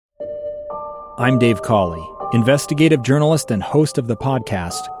I'm Dave Cawley, investigative journalist and host of the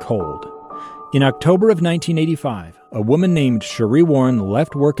podcast Cold. In October of 1985, a woman named Sheree Warren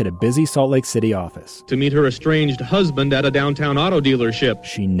left work at a busy Salt Lake City office to meet her estranged husband at a downtown auto dealership.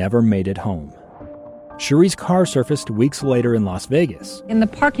 She never made it home. Sheree's car surfaced weeks later in Las Vegas. In the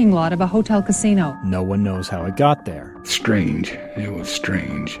parking lot of a hotel casino. No one knows how it got there. Strange. It was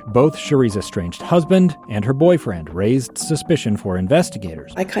strange. Both Sheree's estranged husband and her boyfriend raised suspicion for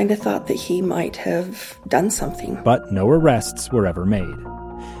investigators. I kind of thought that he might have done something. But no arrests were ever made.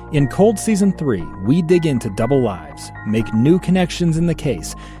 In Cold Season 3, we dig into double lives, make new connections in the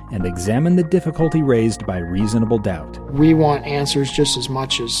case, and examine the difficulty raised by reasonable doubt. We want answers just as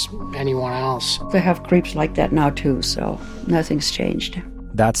much as anyone else. They have creeps like that now too, so nothing's changed.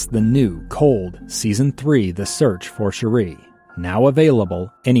 That's the new Cold Season 3, The Search for Sheree, now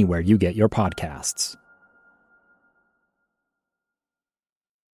available anywhere you get your podcasts.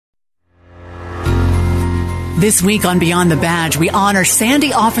 This week on Beyond the Badge, we honor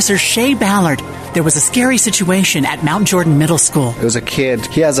Sandy Officer Shay Ballard. There was a scary situation at Mount Jordan Middle School. It was a kid.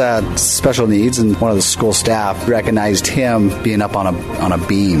 He has special needs, and one of the school staff recognized him being up on a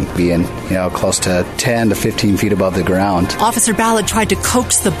beam, being close to 10 to 15 feet above the ground. Officer Ballard tried to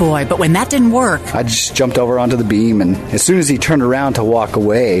coax the boy, but when that didn't work, I just jumped over onto the beam, and as soon as he turned around to walk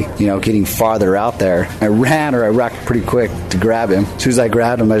away, getting farther out there, I ran or I rocked pretty quick to grab him. As soon as I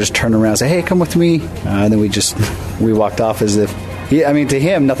grabbed him, I just turned around and said, "Hey, come with me," and then we walked off as if. To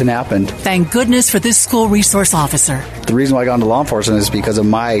him, nothing happened. Thank goodness for this school resource officer. The reason why I got into law enforcement is because of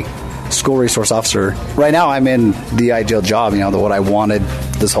my school resource officer. Right now, I'm in the ideal job, what I wanted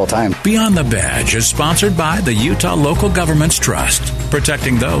this whole time. Beyond the Badge is sponsored by the Utah Local Governments Trust,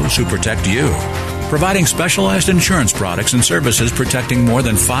 protecting those who protect you. Providing specialized insurance products and services protecting more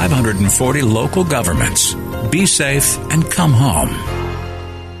than 540 local governments. Be safe and come home.